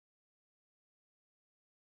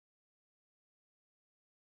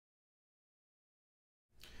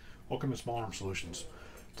Welcome to Small Arm Solutions.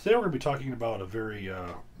 Today we're going to be talking about a very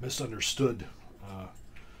misunderstood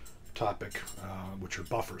topic, which are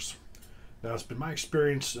buffers. Now, it's been my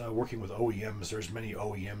experience working with OEMs. There's many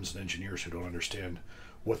OEMs and engineers who don't understand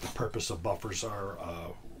what the purpose of buffers are,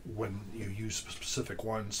 when you use specific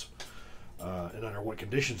ones, and under what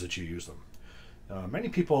conditions that you use them. Many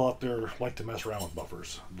people out there like to mess around with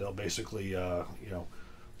buffers. They'll basically,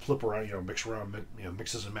 flip around, mix around,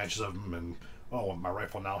 mixes and matches of them, and oh, my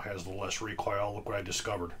rifle now has a little less recoil. Look what I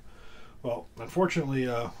discovered. Well, unfortunately,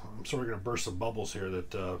 I'm sort of going to burst some bubbles here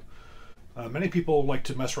that many people like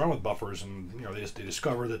to mess around with buffers, and they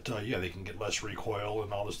discover that yeah, they can get less recoil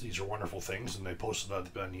and all this. These are wonderful things, and they post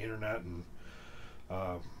it on the internet, and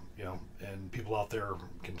and people out there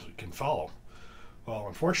can follow. Well,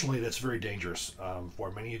 unfortunately, that's very dangerous for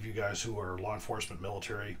many of you guys who are law enforcement,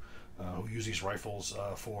 military, who use these rifles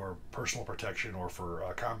for personal protection or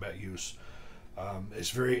for combat use. It's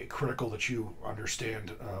very critical that you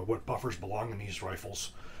understand what buffers belong in these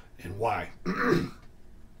rifles and why.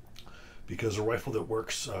 Because a rifle that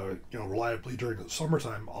works reliably during the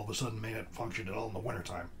summertime all of a sudden may not function at all in the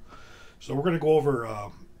wintertime. So we're going to go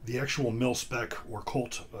over the actual mil spec or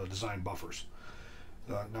Colt design buffers.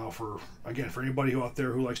 Now, for anybody out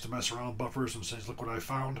there who likes to mess around with buffers and says, look what I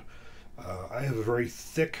found, I have a very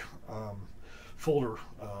thick folder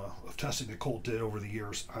of testing that Colt did over the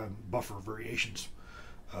years on buffer variations,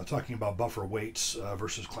 talking about buffer weights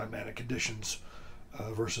versus climatic conditions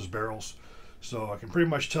versus barrels. So I can pretty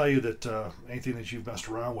much tell you that anything that you've messed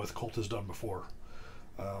around with, Colt has done before.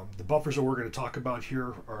 The buffers that we're going to talk about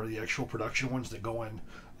here are the actual production ones that go in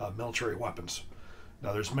military weapons.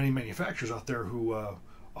 Now, there's many manufacturers out there who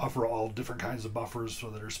offer all different kinds of buffers, so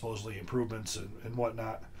that are supposedly improvements and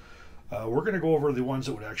whatnot. We're going to go over the ones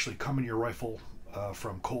that would actually come in your rifle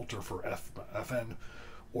from Colt or for FN,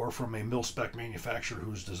 or from a mil-spec manufacturer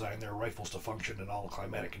who's designed their rifles to function in all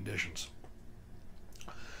climatic conditions.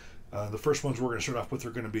 The first ones we're going to start off with are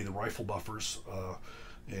going to be the rifle buffers,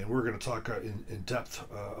 and we're going to talk in depth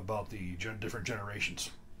about the different generations.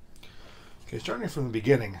 Okay, starting from the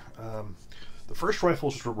beginning, the first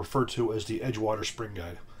rifles were referred to as the Edgewater Spring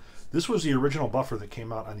Guide. This was the original buffer that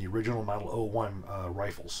came out on the original Model 01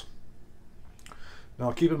 rifles.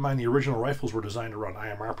 Now, keep in mind, the original rifles were designed around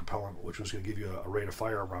IMR propellant, which was going to give you a rate of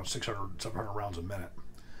fire around 600, 700 rounds a minute.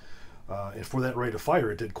 And for that rate of fire,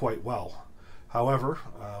 it did quite well. However,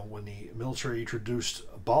 when the military introduced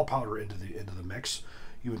ball powder into the mix,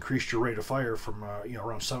 you increased your rate of fire from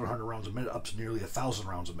around 700 rounds a minute up to nearly 1,000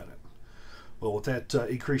 rounds a minute. Well, what that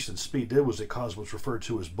increase in speed did was it caused what's referred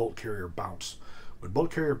to as bolt carrier bounce. What bolt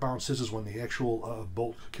carrier bounce is when the actual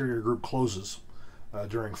bolt carrier group closes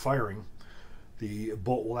during firing. The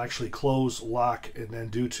bolt will actually close, lock, and then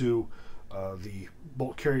due to the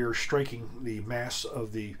bolt carrier striking the mass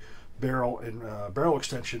of the barrel and barrel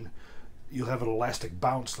extension, you'll have an elastic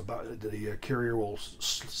bounce. The carrier will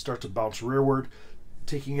start to bounce rearward,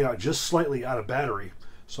 taking it out just slightly out of battery.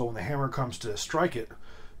 So when the hammer comes to strike it,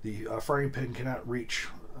 the firing pin cannot reach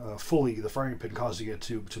fully the firing pin, causing it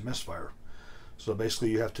to misfire. So basically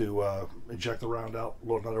you have to eject the round out,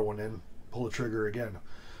 load another one in, pull the trigger again.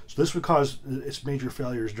 So this would cause its major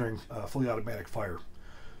failures during fully automatic fire.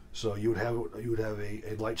 So you would have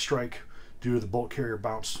a light strike due to the bolt carrier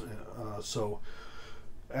bounce. So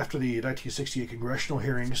after the 1968 congressional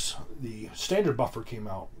hearings, the standard buffer came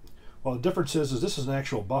out. Well, the difference is this is an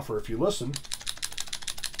actual buffer. If you listen,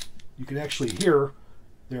 you can actually hear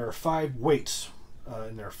there are 5 weights,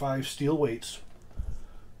 and there are 5 steel weights.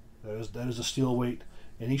 That is a steel weight,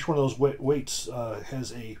 and each one of those weights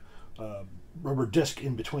has a rubber disc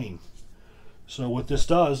in between. So what this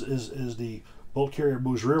does is the bolt carrier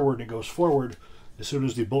moves rearward and it goes forward. As soon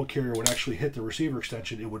as the bolt carrier would actually hit the receiver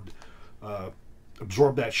extension, it would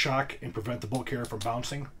absorb that shock and prevent the bolt carrier from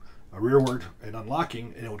bouncing rearward and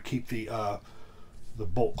unlocking, and it would keep the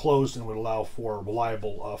bolt closed and would allow for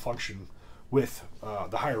reliable function with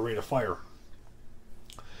the higher rate of fire.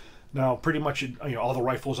 Now, pretty much all the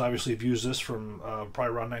rifles obviously have used this from probably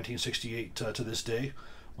around 1968 to this day.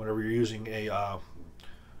 Whenever you're using a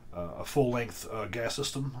full-length gas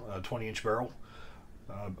system, a 20-inch barrel,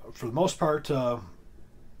 for the most part, the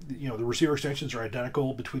receiver extensions are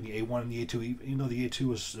identical between the A1 and the A2. Even though the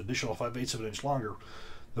A2 is additional 5/8 of an inch longer,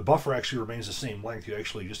 the buffer actually remains the same length. You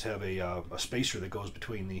actually just have a spacer that goes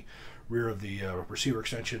between the rear of the receiver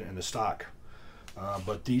extension and the stock.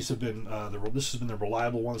 But these have been this has been the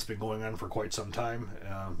reliable one that's been going on for quite some time,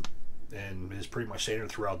 and is pretty much standard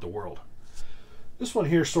throughout the world. This one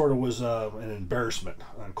here sort of was an embarrassment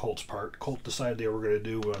on Colt's part. Colt decided they were going to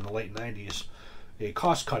do in the late 90s a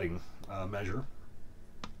cost-cutting measure,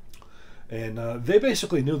 And they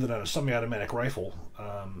basically knew that on a semi-automatic rifle,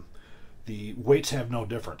 the weights have no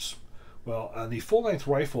difference. Well, on the full-length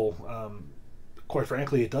rifle, quite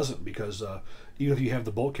frankly, it doesn't, because even if you have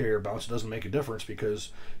the bolt carrier bounce, it doesn't make a difference,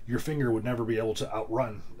 because your finger would never be able to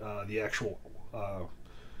outrun the actual,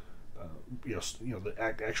 the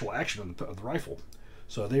actual action of the rifle.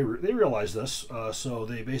 So they realized this. So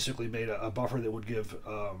they basically made a buffer that would give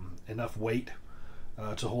enough weight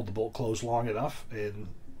to hold the bolt closed long enough, and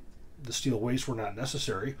the steel weights were not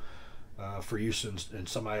necessary for use in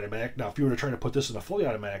semi-automatic. Now, if you were to try to put this in a fully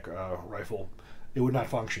automatic rifle, it would not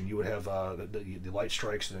function. You would have the light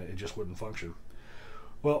strikes, and it just wouldn't function.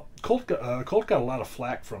 Well, Colt got a lot of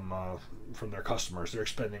flack from their customers. They're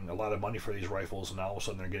expending a lot of money for these rifles, and now all of a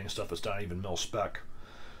sudden they're getting stuff that's not even mil spec.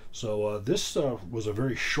 So this was a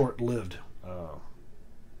very short-lived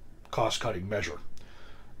cost-cutting measure.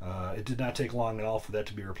 It did not take long at all for that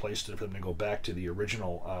to be replaced, and for them to go back to the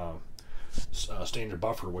original standard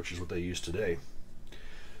buffer, which is what they use today.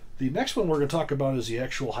 The next one we're going to talk about is the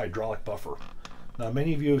actual hydraulic buffer. Now,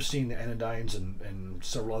 many of you have seen the anodynes and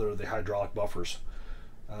several other of the hydraulic buffers.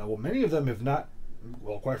 Well, many of them have not,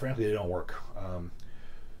 well, quite frankly, they don't work.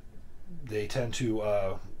 They tend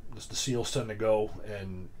to, the seals tend to go,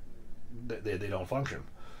 and they don't function.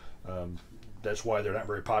 That's why they're not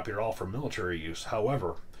very popular at all for military use.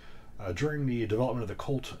 However, during the development of the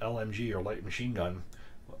Colt LMG, or light machine gun,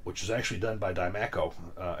 which was actually done by Dymaco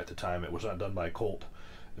at the time, it was not done by Colt.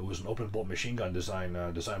 It was an open bolt machine gun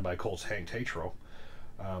designed by Colt's Hank Tatro.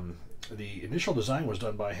 The initial design was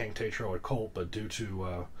done by Hank Tatro at Colt, but due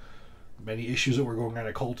to many issues that were going on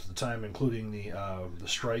at Colt at the time, including the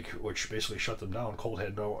strike, which basically shut them down, Colt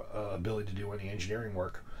had no ability to do any engineering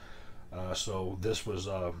work. So this was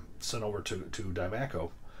sent over to Dymaco,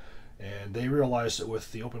 and they realized that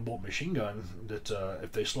with the open bolt machine gun, that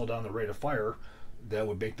if they slow down the rate of fire, that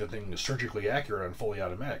would make the thing surgically accurate on fully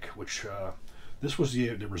automatic, which this was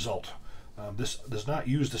the result. This does not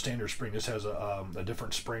use the standard spring. This has a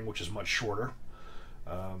different spring, which is much shorter,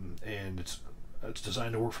 and it's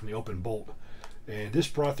designed to work from the open bolt. And this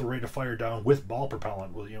brought the rate of fire down with ball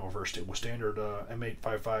propellant, with with standard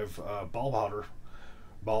M855 ball powder,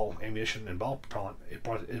 ball ammunition, and ball propellant. It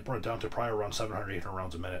brought it down to probably around 700, 800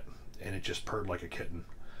 rounds a minute, and it just purred like a kitten.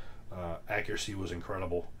 Accuracy was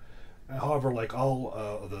incredible. However, like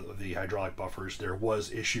all the hydraulic buffers, there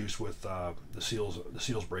was issues with the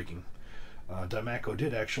seals breaking. Dymaco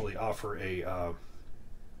did actually offer a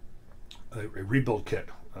rebuild kit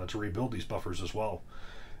to rebuild these buffers as well,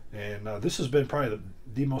 and this has been probably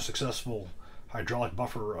the most successful hydraulic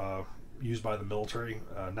buffer used by the military,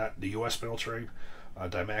 not the U.S. military.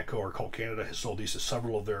 Dymaco or Colt Canada has sold these to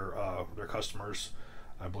several of their customers.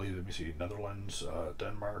 I believe, let me see, Netherlands,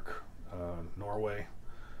 Denmark, Norway.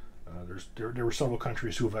 There were several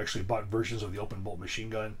countries who have actually bought versions of the open bolt machine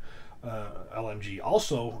gun LMG.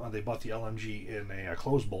 Also, they bought the LMG in a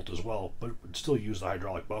closed bolt as well, but would still use the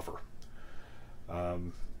hydraulic buffer.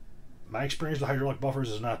 My experience with hydraulic buffers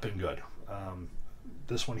has not been good.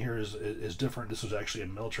 This one here is different. This was actually a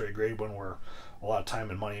military grade one where a lot of time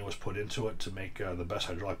and money was put into it to make the best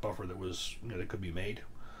hydraulic buffer that was that could be made.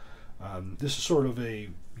 This is sort of a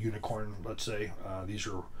unicorn, let's say. These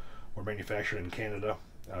were manufactured in Canada.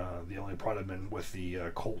 They only brought them in with the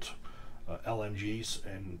Colt LMGs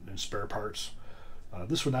and spare parts.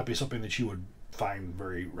 This would not be something that you would find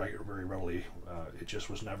very readily. It just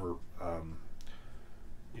was never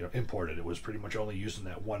imported. It was pretty much only used in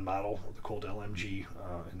that one model, the Colt LMG,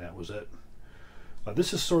 and that was it.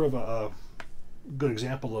 This is sort of a good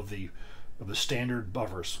example of the standard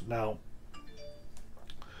buffers. Now,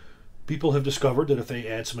 people have discovered that if they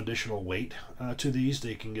add some additional weight to these,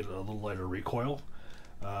 they can get a little lighter recoil.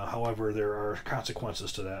 However, there are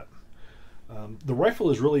consequences to that. The rifle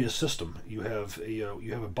is really a system. You have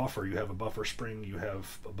a buffer, you have a buffer spring, you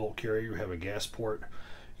have a bolt carrier, you have a gas port,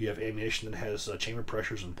 you have ammunition that has chamber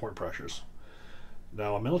pressures and port pressures.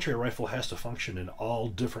 Now, a military rifle has to function in all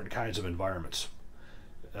different kinds of environments.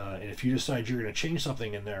 And if you decide you're going to change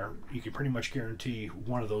something in there, you can pretty much guarantee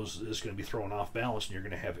one of those is going to be thrown off balance, and you're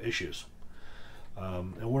going to have issues.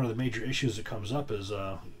 And one of the major issues that comes up is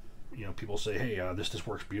people say, hey, this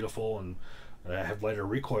works beautiful, and I have lighter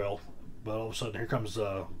recoil, but all of a sudden here comes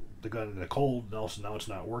the gun in the cold, and also now it's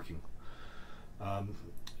not working.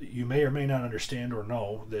 You may or may not understand or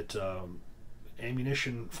know that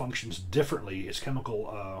ammunition functions differently. Its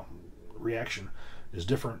chemical reaction is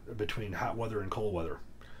different between hot weather and cold weather.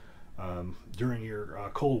 During your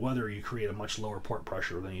cold weather, you create a much lower port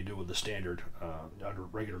pressure than you do with the standard under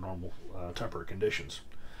regular normal temperate conditions.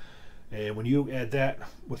 And when you add that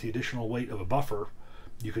with the additional weight of a buffer,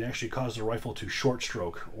 you can actually cause the rifle to short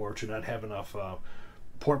stroke or to not have enough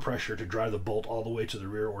port pressure to drive the bolt all the way to the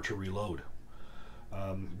rear or to reload.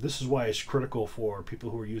 This is why it's critical for people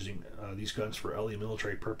who are using these guns for LE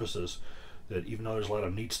military purposes, that even though there's a lot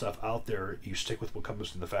of neat stuff out there, you stick with what comes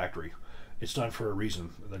from the factory. It's done for a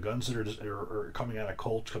reason. The guns that are coming out of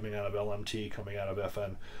Colt, coming out of LMT, coming out of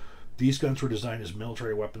FN, these guns were designed as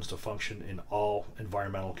military weapons to function in all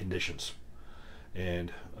environmental conditions.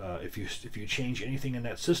 And if you change anything in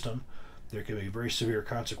that system, there can be very severe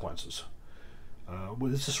consequences.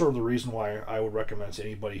 Well, this is sort of the reason why I would recommend to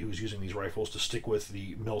anybody who's using these rifles to stick with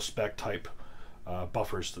the mil-spec type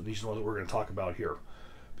buffers. These are the ones that we're going to talk about here,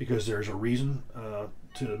 because there's a reason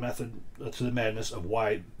to the method, to the madness of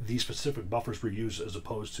why these specific buffers were used, as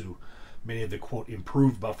opposed to many of the quote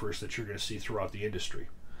improved buffers that you're going to see throughout the industry.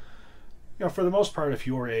 You know, for the most part, if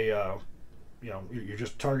you're a you're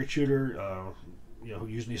just a target shooter,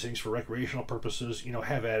 using these things for recreational purposes,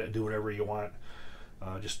 have at it, do whatever you want.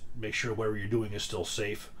 Just make sure whatever you're doing is still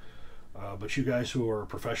safe. But you guys who are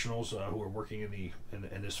professionals, who are working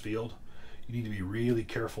in this field, you need to be really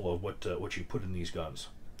careful of what you put in these guns.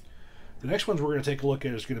 The next ones we're going to take a look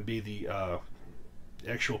at is going to be the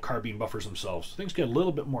actual carbine buffers themselves. Things get a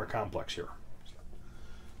little bit more complex here.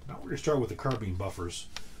 Now we're going to start with the carbine buffers.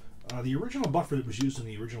 The original buffer that was used in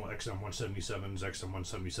the original XM177s,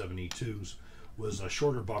 XM177E2s, was a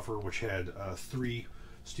shorter buffer which had 3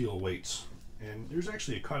 steel weights. And there's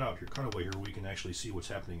actually a cutaway here where we can actually see what's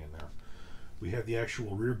happening in there. We have the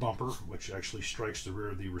actual rear bumper, which actually strikes the rear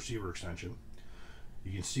of the receiver extension.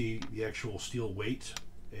 You can see the actual steel weight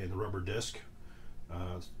and the rubber disc.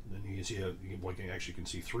 Then you can see, you can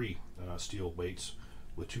see 3 steel weights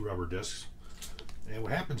with 2 rubber discs. And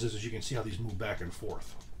what happens is you can see how these move back and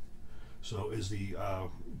forth. So as the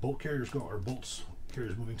bolts carriers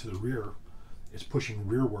moving to the rear, it's pushing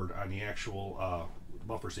rearward on the actual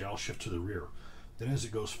buffers. They all shift to the rear. Then as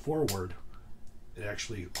it goes forward, it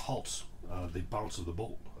actually halts the bounce of the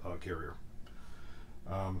bolt carrier.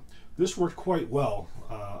 This worked quite well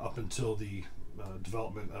up until the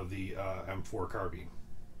development of the M4 carbine.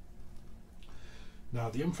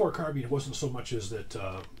 Now the M4 carbine wasn't so much as that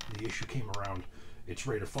the issue came around its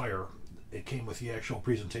rate of fire. It came with the actual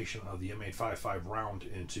presentation of the M855 round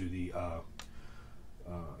into the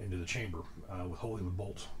chamber, with holding the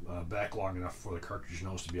bolt back long enough for the cartridge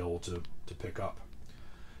nose to be able to pick up.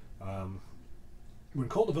 When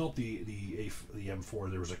Colt developed the M4,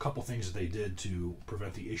 there was a couple things that they did to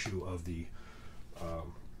prevent the issue of the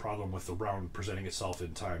problem with the round presenting itself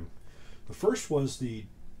in time. The first was the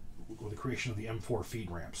creation of the M4 feed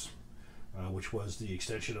ramps, which was the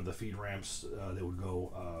extension of the feed ramps that would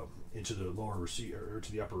go into the lower receiver, or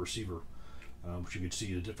to the upper receiver, which you could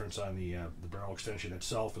see the difference on the barrel extension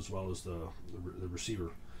itself as well as the receiver.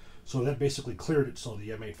 So that basically cleared it so the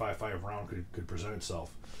M855 round could present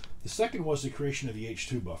itself. The second was the creation of the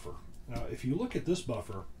H2 buffer. Now, if you look at this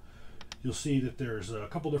buffer, you'll see that there's a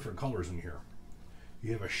couple different colors in here.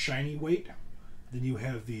 You have a shiny weight, then you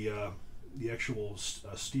have the actual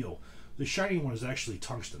steel. The shiny one is actually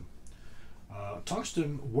tungsten.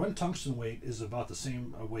 One tungsten weight is about the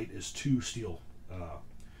same weight as 2 steel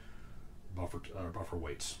buffer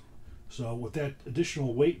weights. So what that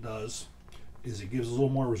additional weight does is it gives a little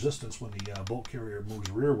more resistance when the bolt carrier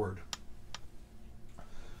moves rearward,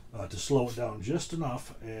 to slow it down just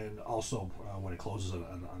enough, and also when it closes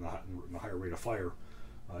on a higher rate of fire,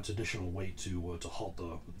 it's additional weight to halt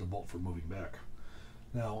the bolt from moving back.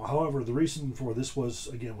 Now, however, the reason for this was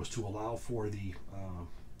to allow for the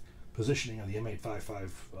positioning of the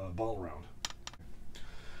M855 ball round.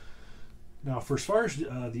 Now, for as far as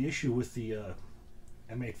the issue with the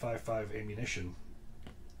M855 ammunition,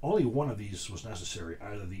 only one of these was necessary,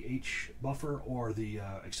 either the H buffer or the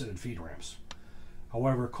extended feed ramps.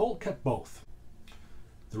 However, Colt kept both.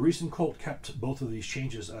 The reason Colt kept both of these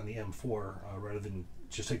changes on the M4 rather than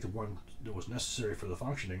just take the one that was necessary for the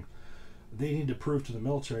functioning, they needed to prove to the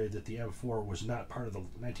military that the M4 was not part of the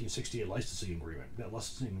 1968 licensing agreement. That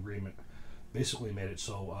licensing agreement basically made it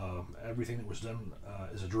so everything that was done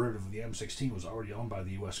as a derivative of the M16 was already owned by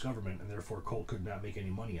the U.S. government, and therefore Colt could not make any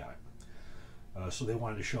money on it. So they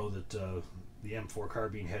wanted to show that the M4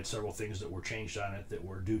 carbine had several things that were changed on it that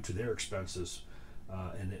were due to their expenses,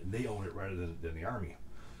 and they own it rather than the Army.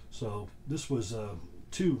 So this was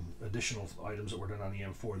 2 additional items that were done on the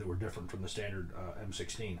M4 that were different from the standard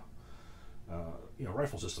M16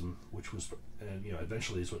 rifle system, which was, and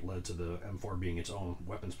eventually is what led to the M4 being its own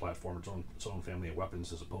weapons platform, its own family of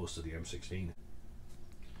weapons, as opposed to the M16.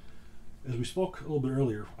 As we spoke a little bit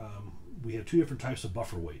earlier, we have 2 different types of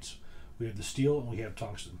buffer weights. We have the steel and we have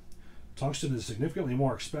tungsten. Tungsten is significantly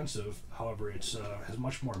more expensive, however, it's has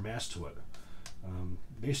much more mass to it.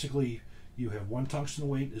 Basically, you have one tungsten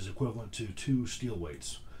weight is equivalent to 2 steel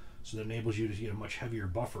weights, so that enables you to get a much heavier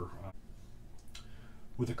buffer.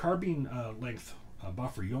 With a carbine length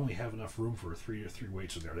buffer, you only have enough room for three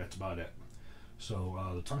weights in there. That's about it. So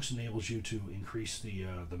the tungsten enables you to increase the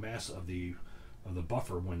mass of the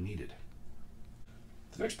buffer when needed.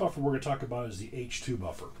 The next buffer we're going to talk about is the H2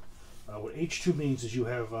 buffer. What H2 means is you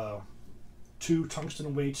have 2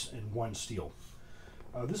 tungsten weights and 1 steel.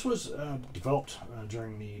 This was developed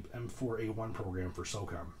during the M4A1 program for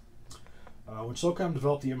SOCOM. When SOCOM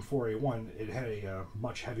developed the M4A1, it had a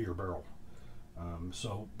much heavier barrel.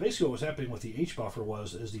 So basically what was happening with the H buffer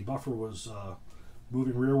was, as the buffer was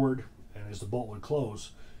moving rearward and as the bolt would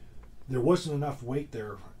close, there wasn't enough weight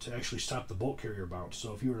there to actually stop the bolt carrier bounce.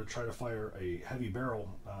 So if you were to try to fire a heavy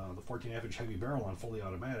barrel, the 14.5 inch heavy barrel on fully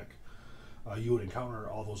automatic, you would encounter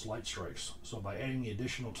all those light strikes. So by adding the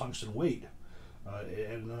additional tungsten weight, it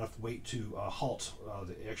added enough weight to halt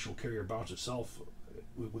the actual carrier bounce itself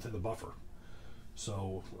within the buffer.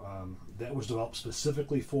 So that was developed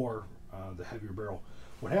specifically for the heavier barrel.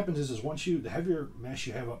 What happens is once the heavier mass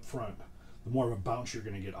you have up front, the more of a bounce you're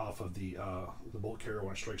going to get off of the bolt carrier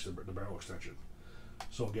when it strikes the barrel extension.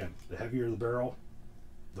 So again, the heavier the barrel,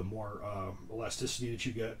 the more elasticity that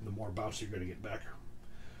you get, the more bounce you're going to get back.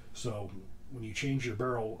 So when you change your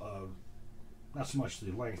barrel, not so much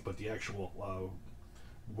the length, but the actual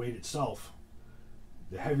weight itself,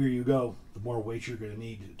 the heavier you go, the more weight you're going to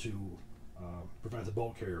need to prevent the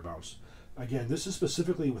bolt carrier bounce. Again, this is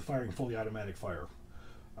specifically with firing fully automatic fire.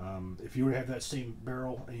 If you were to have that same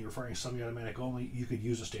barrel and you were firing semi-automatic only, you could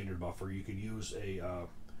use a standard buffer. You could use a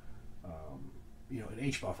an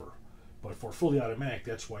H buffer. But for fully automatic,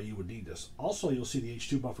 that's why you would need this. Also, you'll see the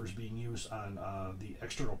H2 buffers being used on the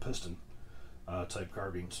external piston type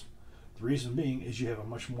carbines. The reason being is you have a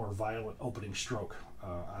much more violent opening stroke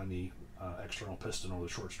on the external piston or the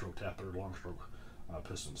short stroke tappet or long stroke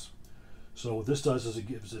pistons. So what this does is it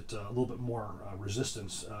gives it a little bit more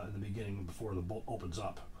resistance in the beginning before the bolt opens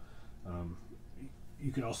up.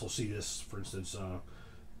 You can also see this, for instance,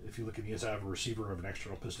 if you look at the inside of a receiver of an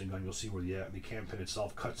external piston gun, you'll see where the cam pin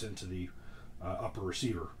itself cuts into the upper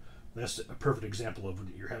receiver. That's a perfect example of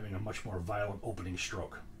you're having a much more violent opening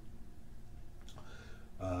stroke.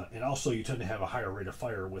 And also, you tend to have a higher rate of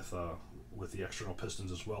fire with the external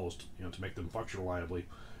pistons as well, as to make them function reliably.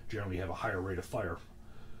 Generally, have a higher rate of fire.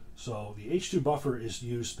 So the H2 buffer is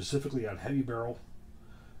used specifically on heavy barrel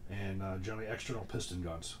and generally external piston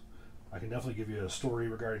guns. I can definitely give you a story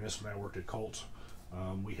regarding this when I worked at Colt.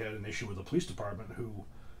 We had an issue with the police department who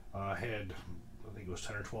had, I think it was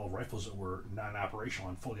 10 or 12 rifles that were non-operational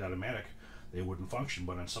on fully automatic. They wouldn't function,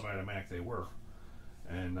 but on semi-automatic they were.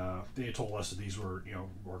 And they had told us that these were,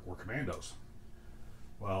 were commandos.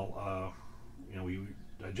 Well,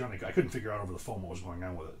 I couldn't figure out over the phone what was going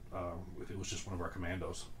on with it, if it was just one of our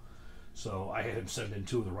commandos. So I had him send in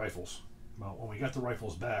 2 of the rifles. Well, when we got the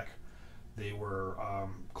rifles back, they were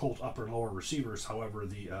Colt upper and lower receivers. However,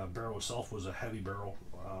 the barrel itself was a heavy barrel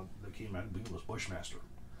that came out, I believe it was Bushmaster.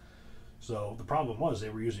 So the problem was they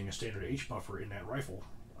were using a standard H buffer in that rifle.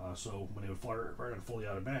 So when they would fire on fully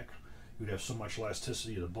automatic, you'd have so much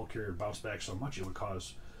elasticity, the bolt carrier would bounce back so much it would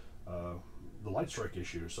cause the light strike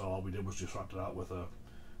issue. So all we did was just swapped it out with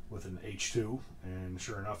an H2, and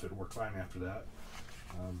sure enough, it worked fine after that.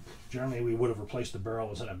 Generally, we would have replaced the barrel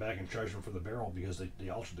and sent it back and charged them for the barrel because they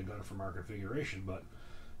altered the gun from our configuration. But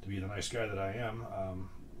to be the nice guy that I am,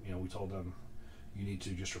 we told them you need to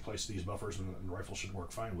just replace these buffers and the rifle should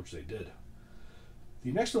work fine, which they did.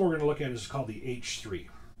 The next one we're going to look at is called the H3.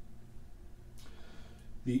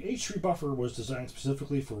 The H3 buffer was designed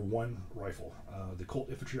specifically for one rifle, the Colt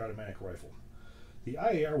Infantry Automatic Rifle. The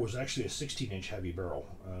IAR was actually a 16-inch heavy barrel.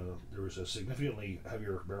 There was a significantly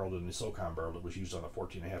heavier barrel than the SOCOM barrel that was used on the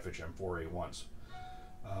 14.5-inch M4A1s.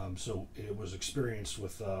 So it was experienced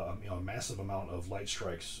with a massive amount of light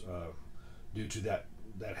strikes due to that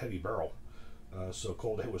heavy barrel. So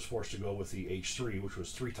Colt was forced to go with the H3, which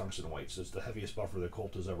was 3 tungsten weights. It's the heaviest buffer that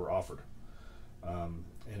Colt has ever offered.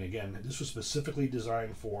 And again, this was specifically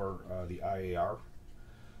designed for the IAR.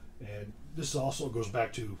 And this also goes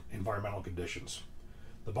back to environmental conditions.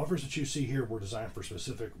 The buffers that you see here were designed for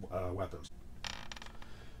specific weapons.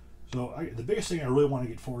 So the biggest thing I really want to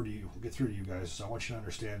get through to you guys is I want you to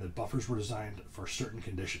understand that buffers were designed for certain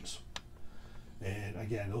conditions. And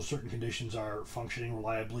again, those certain conditions are functioning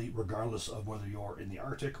reliably regardless of whether you're in the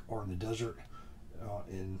Arctic or in the desert,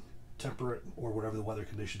 in temperate or whatever the weather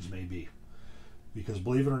conditions may be. Because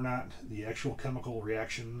believe it or not, the actual chemical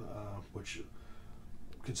reaction, which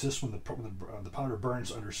consists when the powder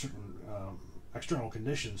burns under certain external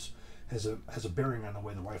conditions has a bearing on the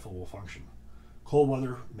way the rifle will function. Cold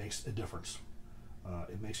weather makes a difference.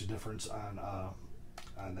 It makes a difference on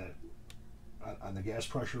the gas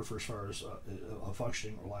pressure for as far as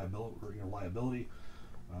functioning or reliability.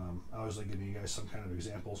 I always like giving you guys some kind of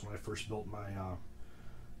examples. When I first built my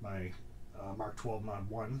Mark 12 Mod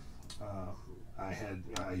 1, I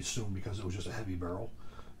assumed because it was just a heavy barrel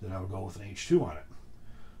that I would go with an H2 on it.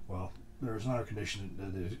 Well, there was another condition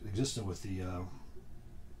that existed with the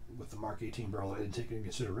Mark 18 barrel that I didn't take into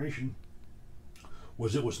consideration.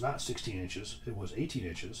 It was not 16 inches, it was 18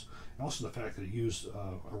 inches, and also the fact that it used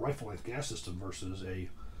a rifle-length gas system versus a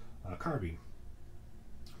carbine.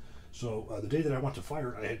 So the day that I went to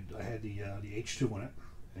fire, I had the H2 in it,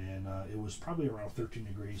 and it was probably around 13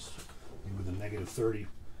 degrees, maybe with a negative 30.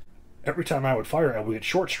 Every time I would fire, I would get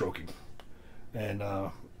short stroking, and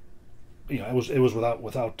it was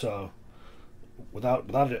without a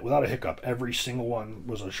hiccup. Every single one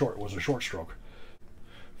was a short stroke.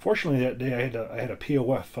 Fortunately, that day I had a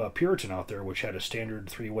POF Puritan out there, which had a standard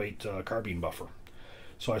 3-weight carbine buffer.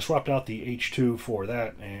 So I swapped out the H2 for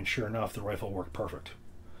that, and sure enough, the rifle worked perfect.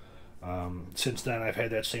 Since then, I've had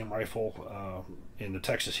that same rifle in the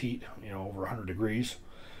Texas heat, over 100 degrees,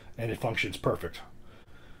 and it functions perfect.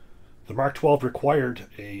 The Mark 12 required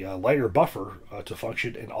a lighter buffer to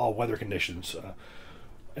function in all weather conditions.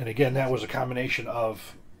 And again, that was a combination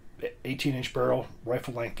of 18-inch barrel,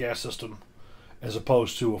 rifle-length gas system, as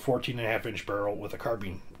opposed to a 14.5-inch barrel with a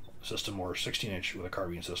carbine system, or 16-inch with a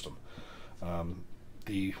carbine system.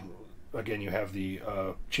 Again, you have the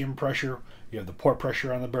chamber pressure, you have the port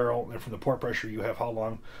pressure on the barrel, and from the port pressure you have how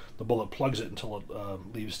long the bullet plugs it until it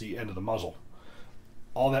leaves the end of the muzzle.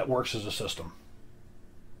 All that works as a system.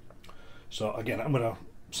 So again, I'm going to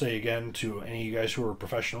say again to any of you guys who are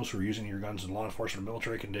professionals who are using your guns in law enforcement or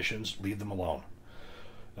military conditions, leave them alone.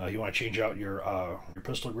 You want to change out your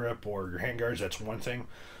pistol grip or your handguards, that's one thing.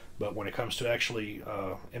 But when it comes to actually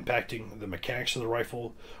impacting the mechanics of the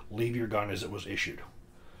rifle, leave your gun as it was issued.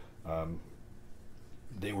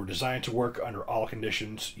 They were designed to work under all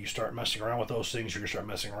conditions. You start messing around with those things, you're going to start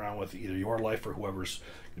messing around with either your life or whoever's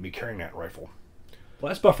going to be carrying that rifle. The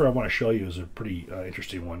last buffer I want to show you is a pretty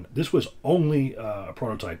interesting one. This was only a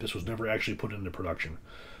prototype. This was never actually put into production.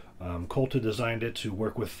 Colt had designed it to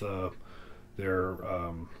work with their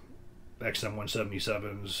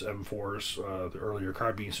XM177s, M4s, the earlier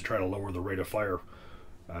carbines, to try to lower the rate of fire.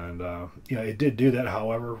 And it did do that.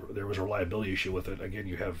 However, there was a reliability issue with it. Again,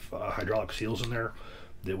 you have hydraulic seals in there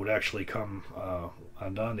that would actually come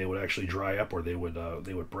undone. They would actually dry up, or they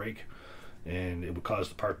would break, and it would cause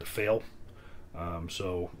the part to fail.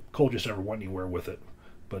 So Colt just never went anywhere with it.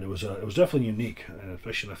 But it was definitely unique, and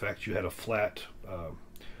especially in the fact you had a flat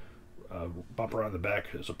bumper on the back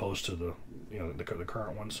as opposed to the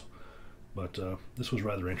current ones. But this was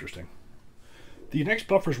rather interesting. The next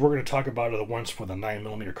buffers we're going to talk about are the ones for the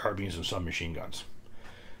 9mm carbines and submachine guns.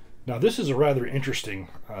 Now this is a rather interesting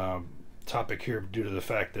topic here due to the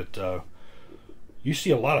fact that you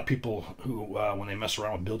see a lot of people who, when they mess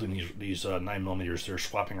around with building these 9mm, they're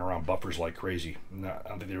swapping around buffers like crazy. I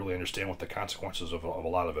don't think they really understand what the consequences of a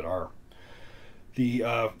lot of it are. The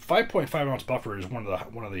 5.5 ounce buffer is one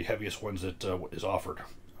of the heaviest ones that is offered.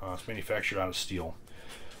 It's manufactured out of steel.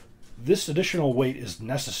 This additional weight is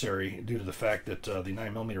necessary due to the fact that the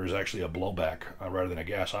 9mm is actually a blowback rather than a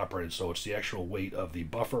gas operated, so it's the actual weight of the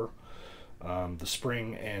buffer, the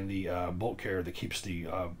spring, and the bolt carrier that keeps the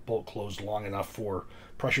bolt closed long enough for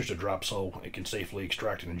pressures to drop so it can safely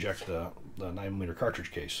extract and inject the 9mm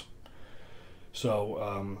cartridge case.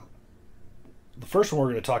 So the first one we're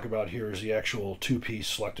going to talk about here is the actual two-piece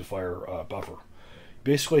selective fire buffer. You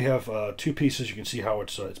basically have two pieces. You can see how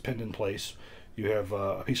it's pinned in place. You have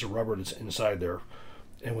a piece of rubber that's inside there.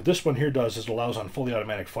 And what this one here does is it allows on fully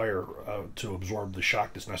automatic fire to absorb the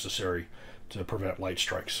shock that's necessary to prevent light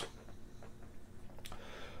strikes.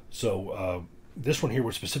 So this one here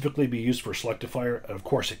would specifically be used for selective fire. And of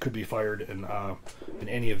course, it could be fired in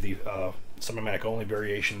any of the semi-automatic only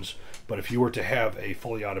variations. But if you were to have a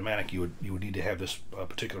fully automatic, you would need to have this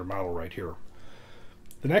particular model right here.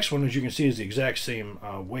 The next one, as you can see, is the exact same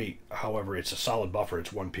weight. However, it's a solid buffer.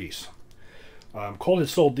 It's one piece. Colt had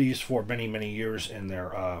sold these for many, many years in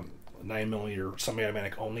their 9mm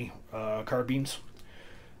semi-automatic only carbines.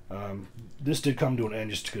 This did come to an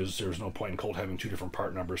end just because there's no point in Colt having two different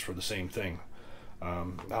part numbers for the same thing.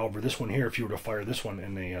 However, this one here, if you were to fire this one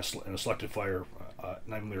in a selective fire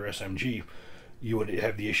 9mm SMG, you would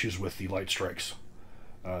have the issues with the light strikes.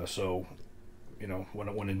 So,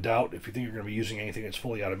 when in doubt, if you think you're going to be using anything that's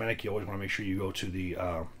fully automatic, you always want to make sure you go to the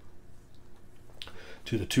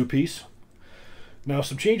to the two-piece. Now,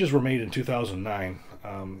 some changes were made in 2009.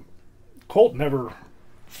 Colt never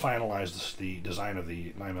finalized the design of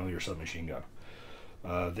the 9mm submachine gun.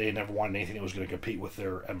 They never wanted anything that was going to compete with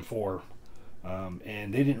their M4,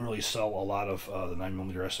 and they didn't really sell a lot of the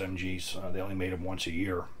 9mm SMGs. They only made them once a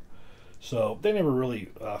year, so they never really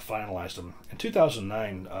finalized them. In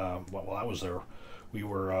 2009, while I was there, we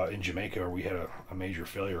were in Jamaica, where we had a major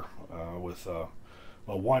failure with,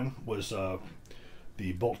 well, one was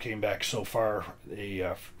the bolt came back so far,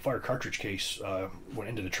 a fire cartridge case went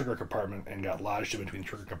into the trigger compartment and got lodged in between the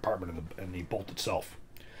trigger compartment and the bolt itself.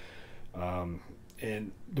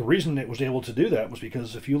 And the reason it was able to do that was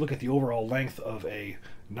because if you look at the overall length of a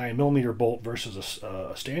 9mm bolt versus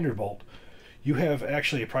a standard bolt, you have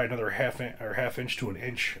actually probably another half inch to an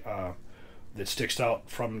inch that sticks out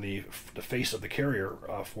from the face of the carrier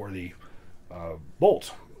for the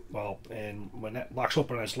bolt. Well, and when that locks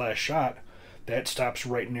open on its last shot, that stops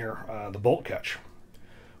right near the bolt catch.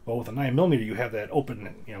 Well, with a 9mm, you have that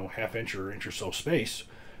open, half inch or so space,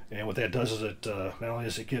 and what that does is it not only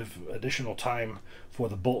does it give additional time for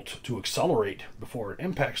the bolt to accelerate before it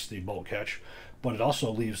impacts the bolt catch, but it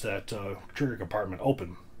also leaves that trigger compartment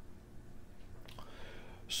open.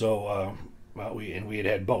 So well, we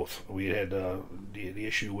had both. We had the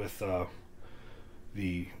issue with a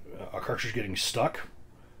cartridge getting stuck,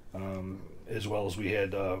 as well as we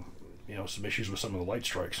had some issues with some of the light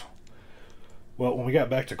strikes. Well, when we got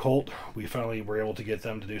back to Colt, we finally were able to get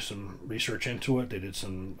them to do some research into it. They did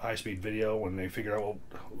some high-speed video, and they figured out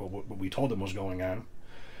what we told them was going on.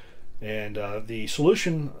 And the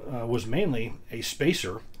solution was mainly a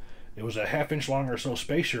spacer. It was a half-inch long or so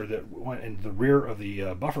spacer that went into the rear of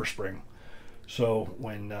the buffer spring. So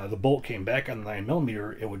when the bolt came back on the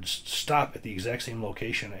 9mm, it would stop at the exact same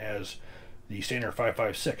location as the standard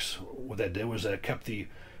 5.56. What that did was that kept the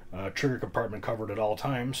trigger compartment covered at all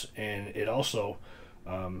times, and it also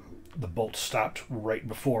the bolt stopped right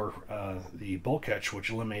before the bolt catch, which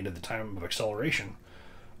eliminated the time of acceleration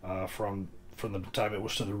from the time it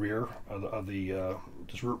was to the rear of the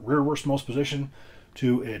rearwardmost position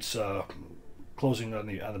to its closing on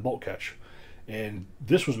the bolt catch. And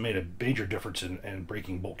this was made a major difference in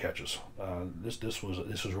breaking bolt catches. This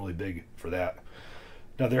was really big for that.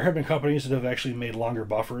 Now, there have been companies that have actually made longer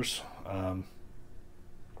buffers,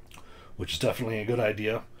 which is definitely a good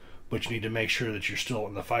idea, but you need to make sure that you're still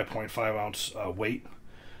in the 5.5 ounce weight.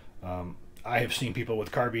 I have seen people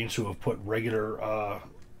with carbines who have put regular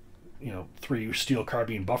 3 steel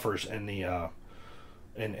carbine buffers in the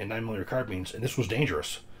in 9mm carbines, and this was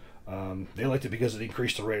dangerous. They liked it because it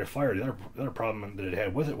increased the rate of fire. The other problem that it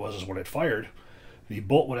had with it was when it fired, the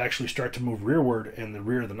bolt would actually start to move rearward, and the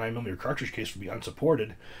rear of the 9mm cartridge case would be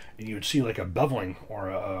unsupported, and you would see like a beveling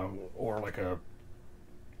or like a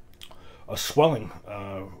swelling,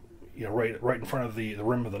 right in front of the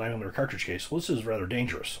rim of the 9mm cartridge case. Well, this is rather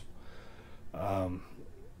dangerous.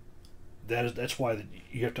 That's why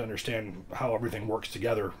you have to understand how everything works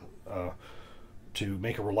together to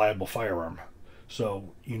make a reliable firearm.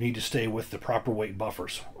 So you need to stay with the proper weight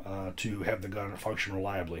buffers to have the gun function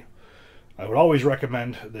reliably. I would always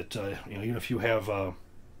recommend that even if you have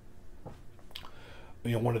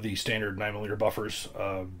one of these standard 9mm buffers,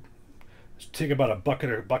 take about a buck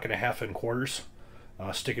and a half in quarters,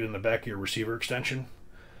 stick it in the back of your receiver extension.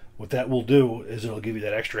 What that will do is it'll give you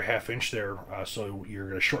that extra half inch there, so you're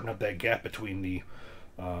going to shorten up that gap between the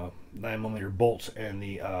 9mm bolts and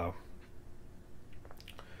the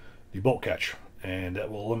bolt catch, and that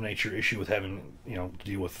will eliminate your issue with having to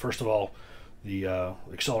deal with, first of all, the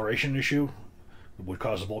acceleration issue would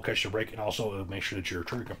cause the bolt catch to break, and also make sure that your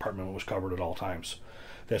trigger compartment was covered at all times.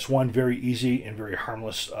 That's one very easy and very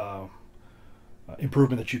harmless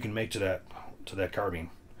improvement that you can make to that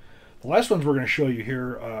carbine. The last ones we're going to show you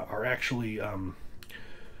here are actually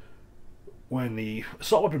when the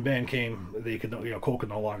assault weapon ban came, they could Colt could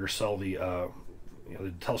no longer sell the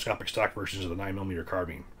the telescopic stock versions of the 9mm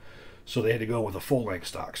carbine, so they had to go with the full length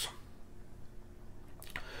stocks.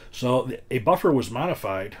 So a buffer was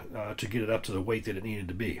modified to get it up to the weight that it needed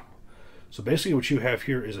to be. So basically what you have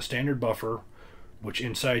here is a standard buffer, which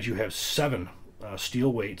inside you have 7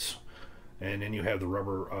 steel weights, and then you have the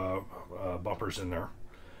rubber bumpers in there.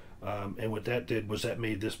 And what that did was that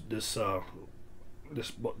made this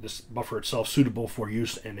buffer itself suitable for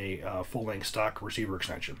use in a full-length stock receiver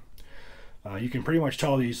extension. You can pretty much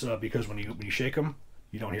tell these because when you shake them,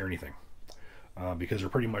 you don't hear anything because they're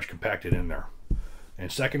pretty much compacted in there. And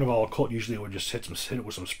second of all, Colt usually would just hit it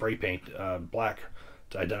with some spray paint, black,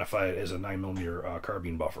 to identify it as a 9mm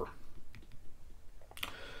carbine buffer.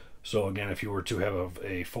 So again, if you were to have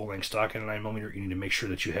a full-length stock in a 9mm, you need to make sure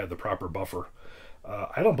that you have the proper buffer.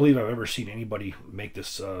 I don't believe I've ever seen anybody make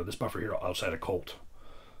this buffer here outside of Colt.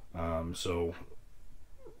 So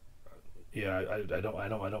yeah, I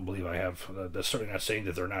don't believe I have. That's certainly not saying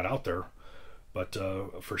that they're not out there, but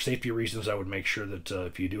for safety reasons, I would make sure that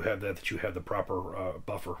if you do have that you have the proper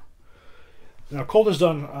buffer. Now, Colt has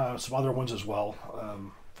done some other ones as well.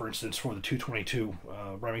 For instance, for the 222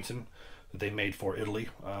 Remington that they made for Italy,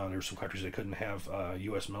 there's some countries that couldn't have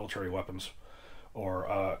U.S. military weapons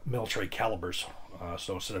or military calibers.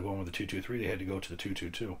 So instead of going with the 223, they had to go to the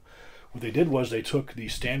 222. What they did was they took the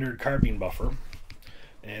standard carbine buffer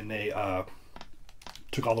and they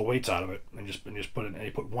took all the weights out of it and just put it. And they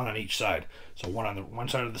put one on each side. So one on the one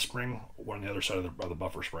side of the spring, one on the other side of the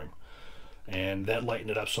buffer spring, and that lightened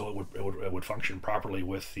it up so it would function properly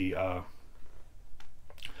with the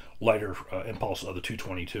lighter impulse of the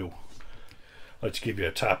 222. Let's give you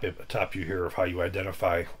a top view here of how you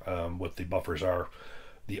identify what the buffers are.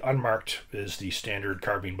 The unmarked is the standard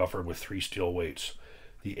carbine buffer with 3 steel weights.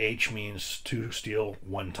 The H means 2 steel,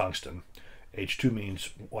 1 tungsten. H2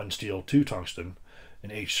 means 1 steel, 2 tungsten,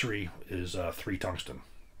 and H3 is 3 tungsten.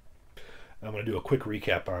 I'm going to do a quick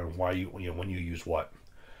recap on why when you use what.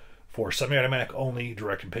 For semi-automatic only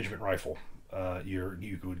direct impingement rifle,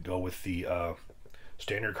 you would go with the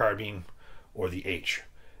standard carbine or the H.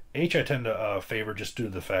 H I tend to favor just due to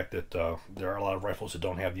the fact that there are a lot of rifles that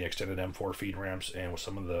don't have the extended M4 feed ramps, and with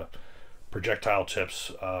some of the projectile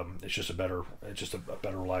tips, it's just a better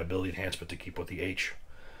reliability enhancement to keep with the H.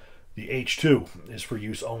 The H2 is for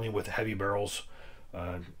use only with heavy barrels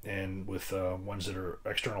and with ones that are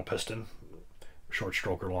external piston, short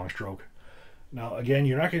stroke or long stroke. Now, again,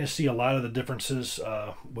 you're not going to see a lot of the differences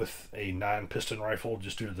with a non-piston rifle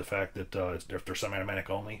just due to the fact that if they're semi-automatic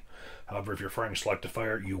only. However, if you're firing selective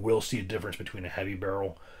fire, you will see a difference between a heavy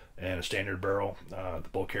barrel and a standard barrel. The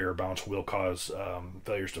bolt carrier bounce will cause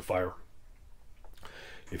failures to fire.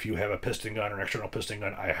 If you have a piston gun or an external piston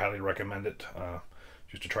gun, I highly recommend it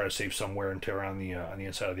just to try to save some wear and tear on the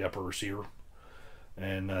inside of the upper receiver.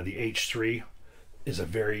 And the H3 is a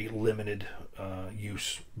very limited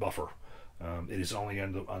use buffer. It is only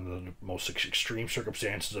on the most extreme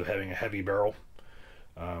circumstances of having a heavy barrel.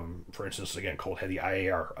 For instance, again, Colt had the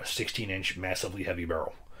IAR, a 16-inch massively heavy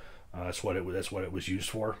barrel. That's what it was used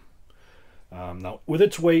for. Now, with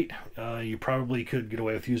its weight, you probably could get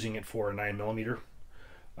away with using it for a 9mm.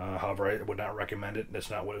 However, I would not recommend it. That's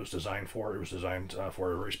not what it was designed for. It was designed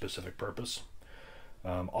for a very specific purpose.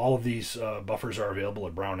 All of these buffers are available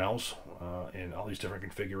at Brownells in all these different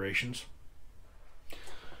configurations.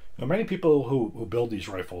 Now, many people who build these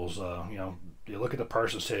rifles, you look at the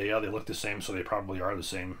parts and say, yeah, they look the same, so they probably are the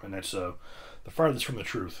same, and that's the farthest from the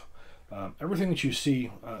truth. Everything that you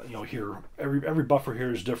see, here, every buffer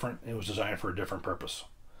here is different. It was designed for a different purpose.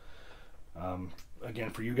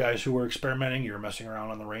 Again, for you guys who are experimenting, you're messing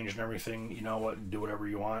around on the range and everything. You know what? Do whatever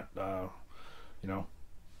you want.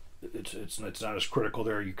 It's not as critical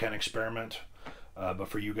there. You can experiment. But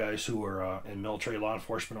for you guys who are in military law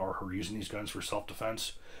enforcement or who are using these guns for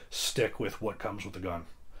self-defense, stick with what comes with the gun.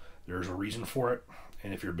 There's a reason for it,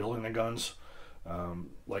 and if you're building the guns,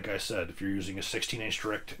 like I said, if you're using a 16-inch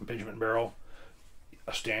direct impingement barrel,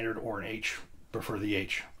 a standard or an H, prefer the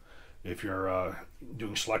H. If you're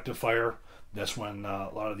doing selective fire, that's when a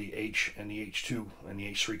lot of the H and the H2 and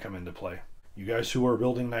the H3 come into play. You guys who are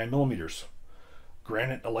building 9mm,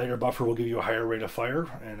 granted, a lighter buffer will give you a higher rate of fire,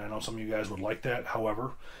 and I know some of you guys would like that.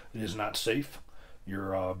 However, it is not safe.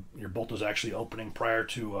 Your bolt is actually opening prior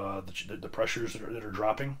to the pressures that are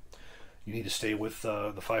dropping. You need to stay with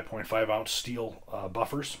the 5.5 ounce steel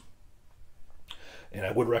buffers. And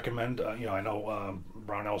I would recommend, I know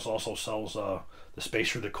Brownells also sells the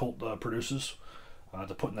spacer that Colt produces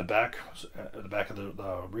to put in the back of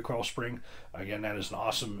the recoil spring. Again, that is an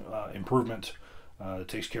awesome improvement. It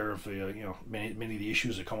takes care of many of the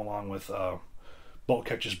issues that come along with bolt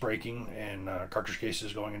catches breaking and cartridge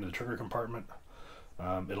cases going into the trigger compartment.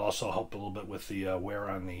 It'll also help a little bit with the wear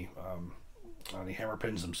on the hammer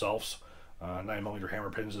pins themselves. 9mm hammer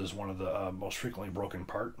pins is one of the most frequently broken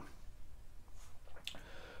part.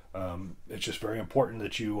 It's just very important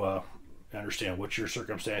that you understand what your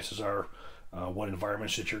circumstances are, what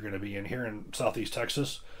environments that you're going to be in. Here in Southeast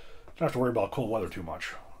Texas, you don't have to worry about cold weather too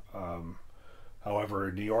much. However,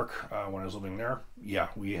 in New York, when I was living there, yeah,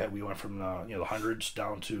 we went from the hundreds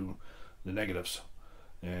down to the negatives,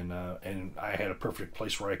 and I had a perfect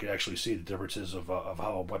place where I could actually see the differences of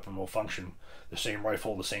how a weapon will function. The same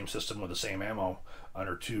rifle, the same system with the same ammo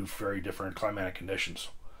under two very different climatic conditions.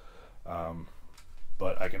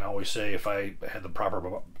 But I can always say if I had the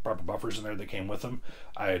proper buffers in there that came with them,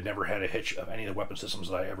 I had never had a hitch of any of the weapon systems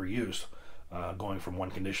that I ever used going from one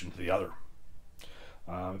condition to the other.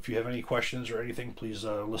 If you have any questions or anything, please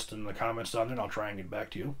list in the comments down there, and I'll try and get back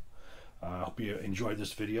to you. I hope you enjoyed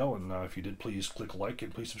this video, and if you did, please click like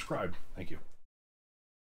and please subscribe. Thank you.